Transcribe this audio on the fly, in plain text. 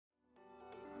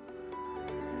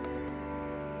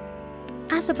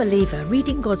As a believer,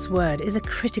 reading God's Word is a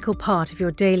critical part of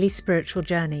your daily spiritual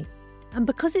journey. And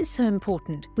because it's so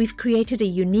important, we've created a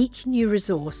unique new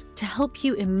resource to help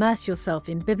you immerse yourself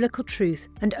in biblical truth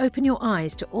and open your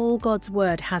eyes to all God's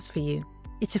Word has for you.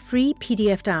 It's a free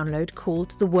PDF download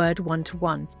called The Word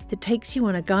 1-to-1 that takes you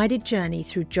on a guided journey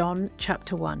through John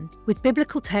chapter 1. With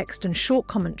biblical text and short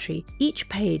commentary, each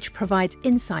page provides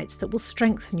insights that will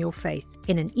strengthen your faith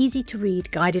in an easy-to-read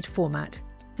guided format.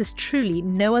 There's truly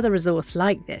no other resource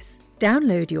like this.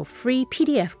 Download your free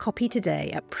PDF copy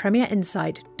today at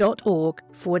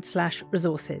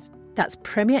premierinsight.org/resources. That's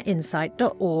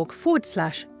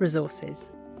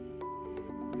premierinsight.org/resources.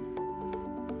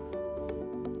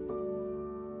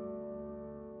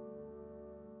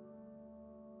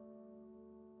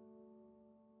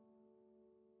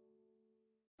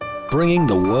 Bringing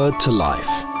the Word to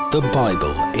life. The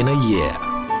Bible in a year.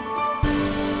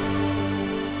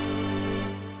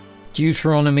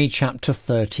 Deuteronomy chapter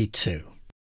 32.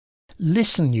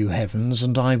 Listen, you heavens,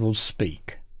 and I will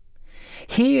speak.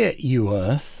 Hear, you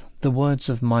earth, the words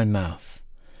of my mouth.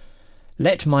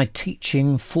 Let my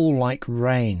teaching fall like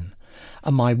rain,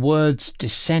 and my words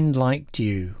descend like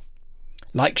dew,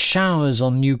 like showers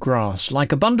on new grass,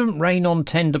 like abundant rain on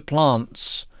tender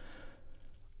plants.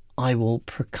 I will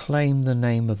proclaim the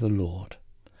name of the Lord.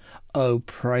 Oh,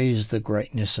 praise the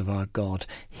greatness of our God.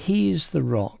 He is the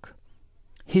rock.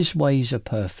 His ways are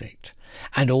perfect,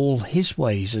 and all his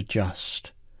ways are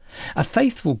just. A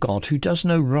faithful God who does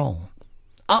no wrong.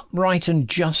 Upright and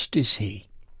just is he.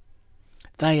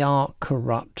 They are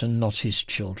corrupt and not his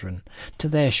children. To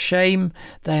their shame,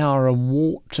 they are a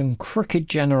warped and crooked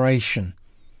generation.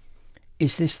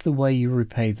 Is this the way you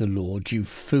repay the Lord, you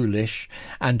foolish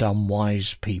and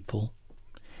unwise people?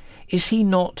 Is he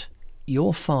not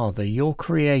your Father, your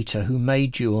Creator, who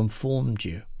made you and formed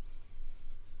you?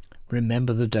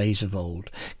 Remember the days of old.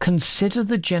 Consider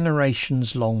the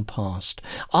generations long past.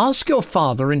 Ask your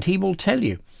father, and he will tell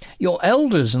you. Your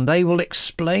elders, and they will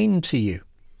explain to you.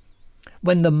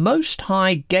 When the Most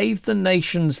High gave the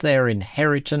nations their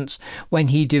inheritance, when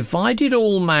he divided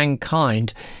all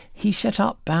mankind, he set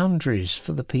up boundaries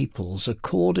for the peoples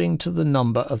according to the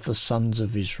number of the sons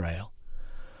of Israel.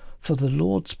 For the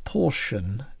Lord's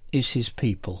portion is his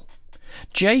people,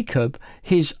 Jacob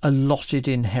his allotted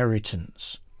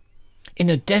inheritance. In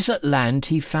a desert land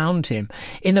he found him,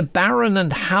 in a barren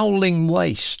and howling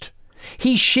waste.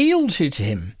 He shielded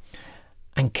him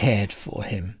and cared for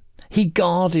him. He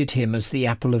guarded him as the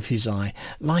apple of his eye,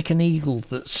 like an eagle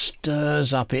that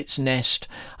stirs up its nest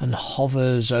and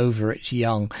hovers over its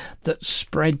young, that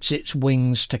spreads its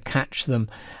wings to catch them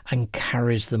and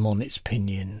carries them on its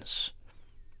pinions.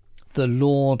 The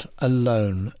Lord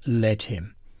alone led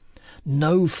him.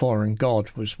 No foreign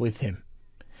god was with him.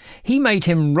 He made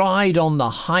him ride on the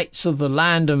heights of the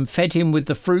land and fed him with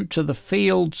the fruit of the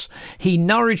fields. He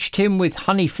nourished him with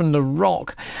honey from the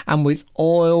rock and with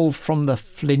oil from the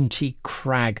flinty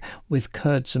crag, with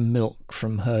curds and milk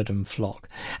from herd and flock,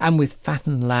 and with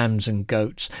fattened lambs and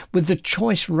goats, with the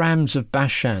choice rams of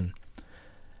Bashan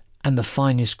and the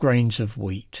finest grains of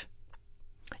wheat.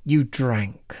 You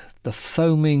drank the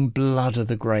foaming blood of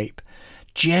the grape.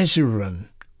 Jezreel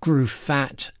grew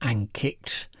fat and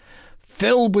kicked.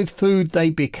 Filled with food, they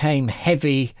became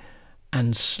heavy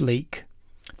and sleek.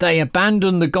 They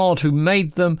abandoned the God who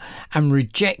made them and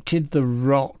rejected the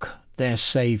rock, their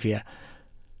saviour.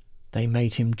 They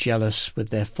made him jealous with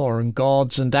their foreign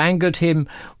gods and angered him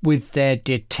with their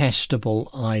detestable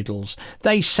idols.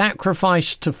 They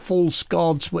sacrificed to false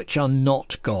gods which are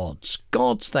not gods,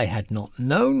 gods they had not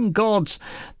known, gods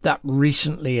that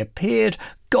recently appeared,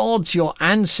 gods your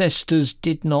ancestors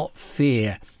did not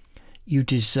fear. You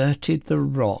deserted the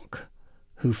rock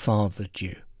who fathered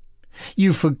you.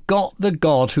 You forgot the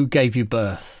God who gave you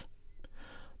birth.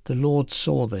 The Lord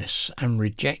saw this and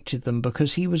rejected them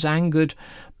because he was angered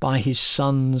by his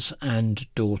sons and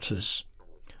daughters.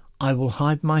 I will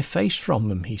hide my face from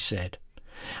them, he said,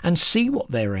 and see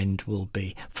what their end will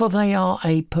be. For they are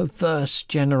a perverse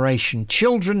generation,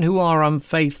 children who are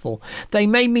unfaithful. They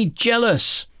made me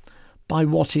jealous by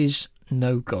what is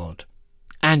no God,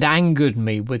 and angered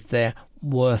me with their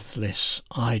worthless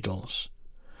idols.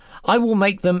 I will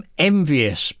make them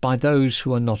envious by those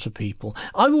who are not a people.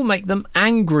 I will make them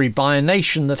angry by a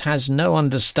nation that has no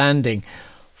understanding.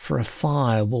 For a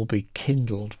fire will be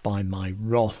kindled by my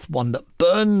wrath, one that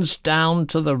burns down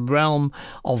to the realm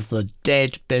of the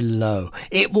dead below.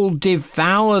 It will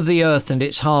devour the earth and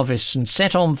its harvests and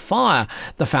set on fire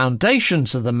the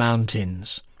foundations of the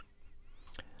mountains.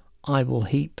 I will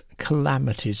heap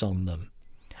calamities on them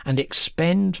and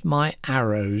expend my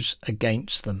arrows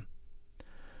against them.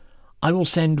 I will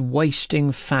send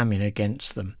wasting famine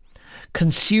against them,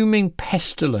 consuming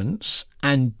pestilence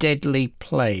and deadly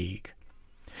plague.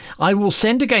 I will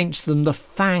send against them the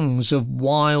fangs of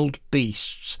wild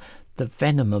beasts, the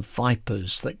venom of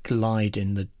vipers that glide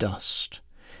in the dust.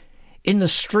 In the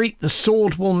street the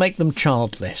sword will make them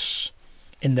childless.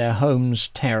 In their homes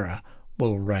terror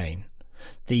will reign.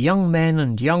 The young men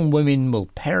and young women will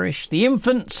perish, the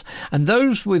infants and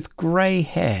those with grey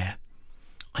hair.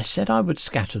 I said I would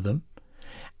scatter them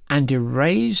and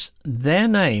erase their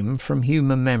name from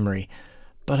human memory,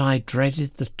 but I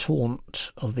dreaded the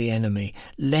taunt of the enemy,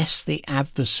 lest the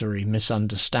adversary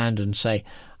misunderstand and say,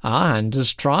 "Our hand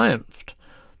has triumphed.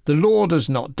 The Lord has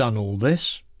not done all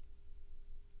this."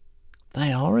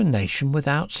 They are a nation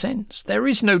without sense. There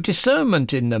is no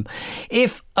discernment in them.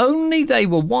 If only they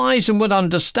were wise and would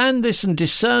understand this and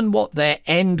discern what their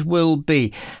end will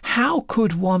be. How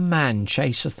could one man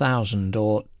chase 1,000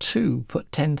 or two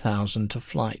put 10,000 to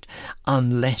flight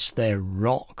unless their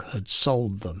rock had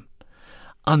sold them,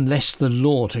 unless the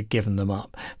Lord had given them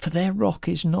up? For their rock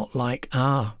is not like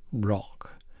our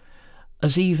rock,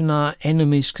 as even our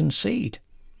enemies concede.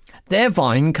 Their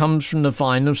vine comes from the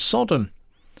vine of Sodom,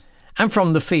 and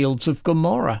from the fields of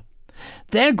Gomorrah.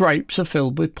 Their grapes are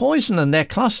filled with poison, and their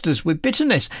clusters with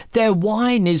bitterness. Their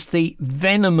wine is the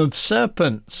venom of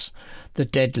serpents, the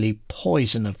deadly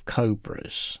poison of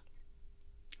cobras.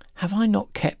 Have I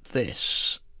not kept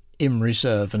this in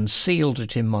reserve and sealed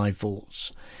it in my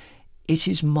vaults? It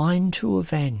is mine to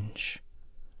avenge.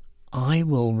 I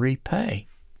will repay.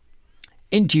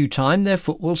 In due time their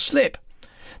foot will slip.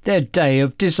 Their day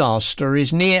of disaster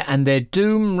is near, and their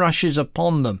doom rushes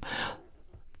upon them.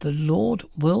 The Lord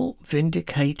will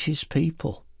vindicate his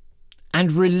people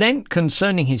and relent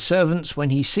concerning his servants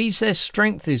when he sees their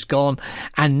strength is gone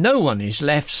and no one is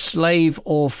left, slave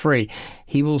or free.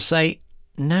 He will say,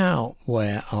 "Now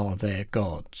where are their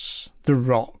gods, the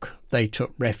rock they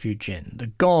took refuge in, the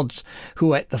gods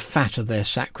who ate the fat of their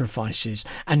sacrifices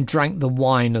and drank the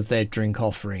wine of their drink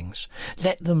offerings?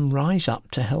 Let them rise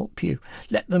up to help you.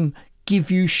 Let them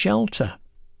give you shelter.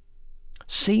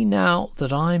 See now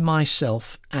that I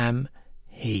myself am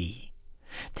he.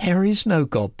 There is no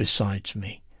God besides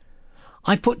me.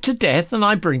 I put to death and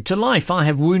I bring to life. I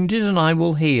have wounded and I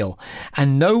will heal,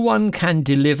 and no one can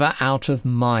deliver out of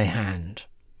my hand.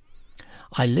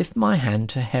 I lift my hand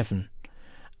to heaven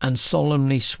and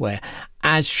solemnly swear,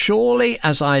 as surely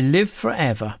as I live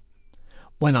forever,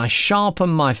 when I sharpen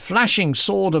my flashing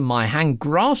sword and my hand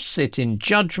grasps it in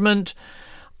judgment,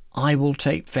 I will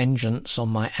take vengeance on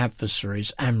my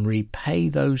adversaries and repay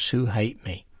those who hate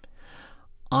me.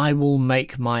 I will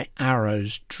make my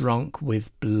arrows drunk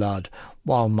with blood,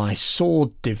 while my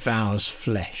sword devours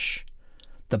flesh.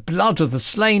 The blood of the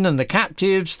slain and the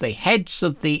captives, the heads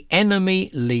of the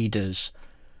enemy leaders.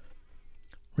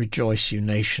 Rejoice, you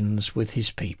nations, with his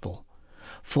people,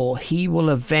 for he will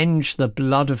avenge the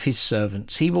blood of his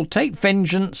servants. He will take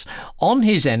vengeance on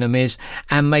his enemies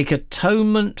and make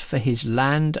atonement for his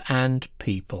land and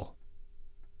people.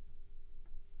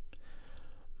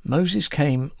 Moses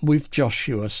came with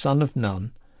Joshua, son of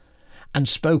Nun, and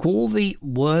spoke all the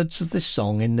words of this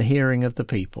song in the hearing of the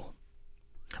people.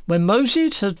 When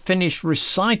Moses had finished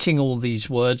reciting all these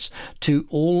words to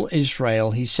all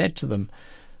Israel, he said to them,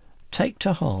 "Take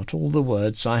to heart all the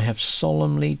words I have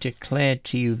solemnly declared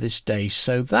to you this day,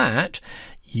 so that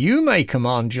you may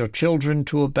command your children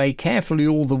to obey carefully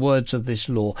all the words of this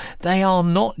law. They are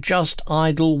not just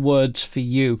idle words for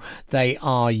you, they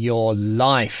are your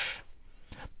life.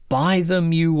 By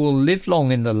them you will live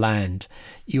long in the land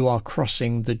you are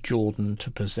crossing the Jordan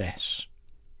to possess."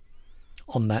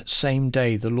 On that same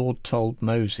day the Lord told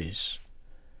Moses,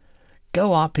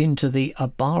 "Go up into the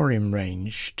Abarim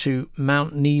range to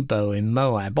Mount Nebo in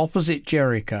Moab, opposite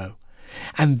Jericho,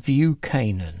 and view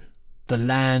Canaan, the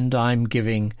land I am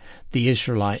giving the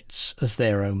Israelites as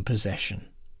their own possession.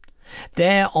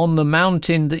 There on the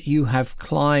mountain that you have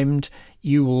climbed,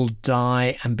 you will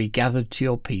die and be gathered to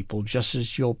your people, just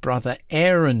as your brother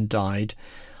Aaron died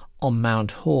on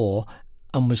Mount Hor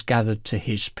and was gathered to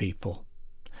his people.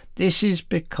 This is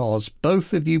because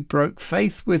both of you broke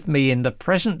faith with me in the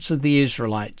presence of the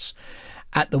Israelites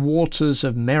at the waters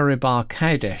of Meribah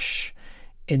Kadesh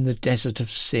in the desert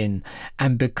of Sin,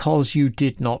 and because you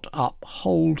did not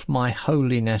uphold my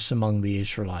holiness among the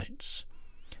Israelites.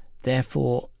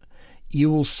 Therefore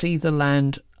you will see the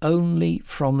land only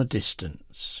from a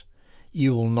distance.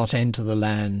 You will not enter the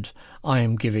land I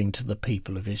am giving to the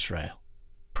people of Israel."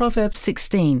 Proverbs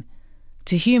 16.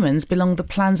 To humans belong the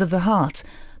plans of the heart,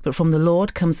 but from the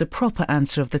Lord comes the proper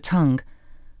answer of the tongue.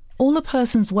 All a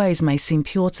person's ways may seem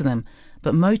pure to them,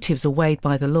 but motives are weighed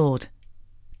by the Lord.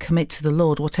 Commit to the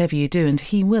Lord whatever you do, and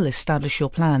he will establish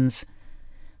your plans.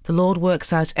 The Lord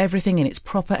works out everything in its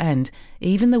proper end,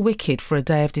 even the wicked for a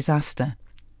day of disaster.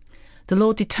 The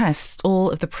Lord detests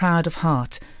all of the proud of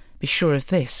heart. Be sure of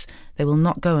this, they will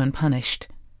not go unpunished.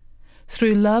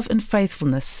 Through love and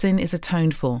faithfulness sin is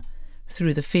atoned for.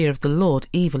 Through the fear of the Lord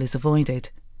evil is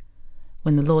avoided.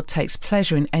 When the Lord takes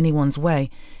pleasure in anyone's way,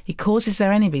 he causes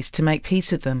their enemies to make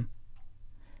peace with them.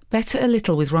 Better a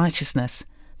little with righteousness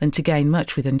than to gain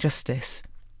much with injustice.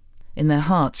 In their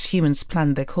hearts humans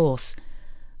plan their course,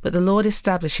 but the Lord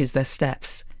establishes their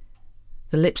steps.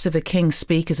 The lips of a king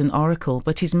speak as an oracle,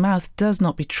 but his mouth does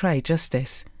not betray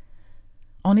justice.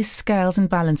 Honest scales and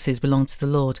balances belong to the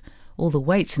Lord, all the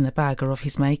weights in the bag are of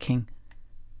his making.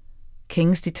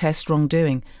 Kings detest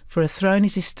wrongdoing, for a throne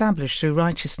is established through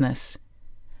righteousness.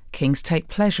 Kings take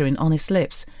pleasure in honest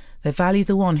lips, they value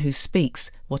the one who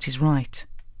speaks what is right.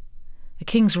 A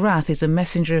king's wrath is a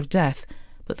messenger of death,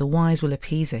 but the wise will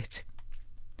appease it.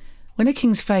 When a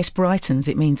king's face brightens,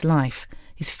 it means life.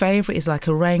 His favour is like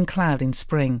a rain cloud in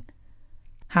spring.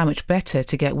 How much better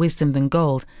to get wisdom than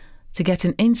gold, to get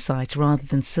an insight rather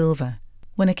than silver.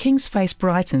 When a king's face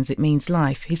brightens, it means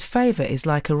life. His favour is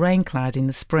like a rain cloud in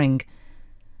the spring.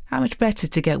 How much better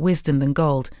to get wisdom than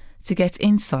gold, to get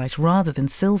insight rather than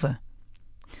silver.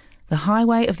 The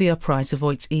highway of the upright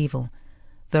avoids evil.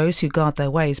 Those who guard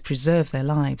their ways preserve their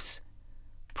lives.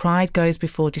 Pride goes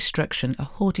before destruction, a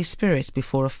haughty spirit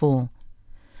before a fall.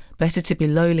 Better to be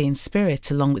lowly in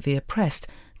spirit along with the oppressed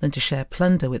than to share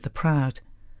plunder with the proud.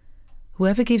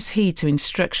 Whoever gives heed to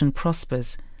instruction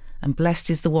prospers, and blessed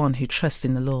is the one who trusts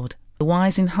in the Lord. The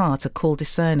wise in heart are called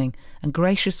discerning, and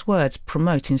gracious words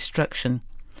promote instruction.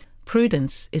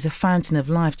 Prudence is a fountain of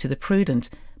life to the prudent,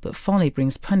 but folly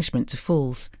brings punishment to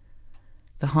fools.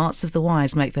 The hearts of the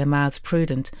wise make their mouths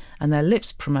prudent, and their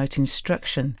lips promote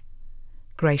instruction.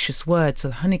 Gracious words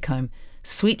are honeycomb,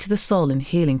 sweet to the soul and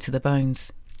healing to the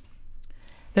bones.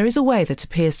 There is a way that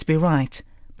appears to be right,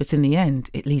 but in the end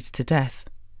it leads to death.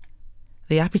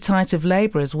 The appetite of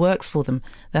labourers works for them,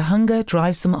 their hunger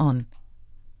drives them on.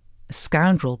 A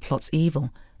scoundrel plots evil,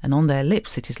 and on their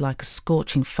lips it is like a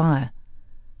scorching fire.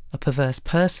 A perverse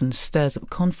person stirs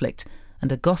up conflict,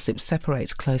 and a gossip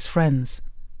separates close friends.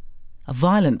 A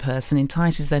violent person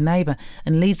entices their neighbour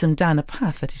and leads them down a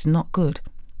path that is not good.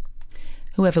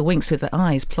 Whoever winks with their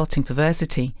eyes plotting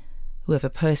perversity, whoever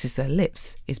purses their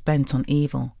lips is bent on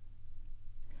evil.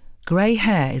 Grey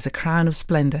hair is a crown of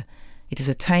splendour, it is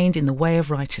attained in the way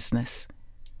of righteousness.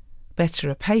 Better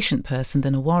a patient person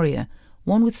than a warrior,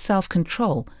 one with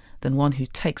self-control than one who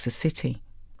takes a city.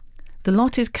 The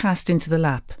lot is cast into the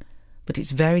lap, but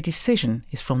its very decision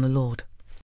is from the Lord.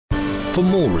 For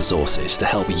more resources to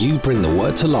help you bring the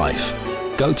word to life,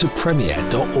 go to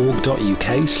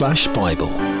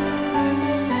premier.org.uk/Bible.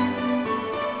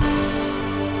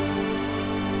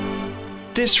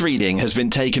 This reading has been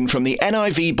taken from the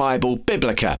NIV Bible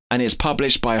Biblica and is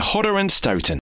published by Hodder & Stoughton.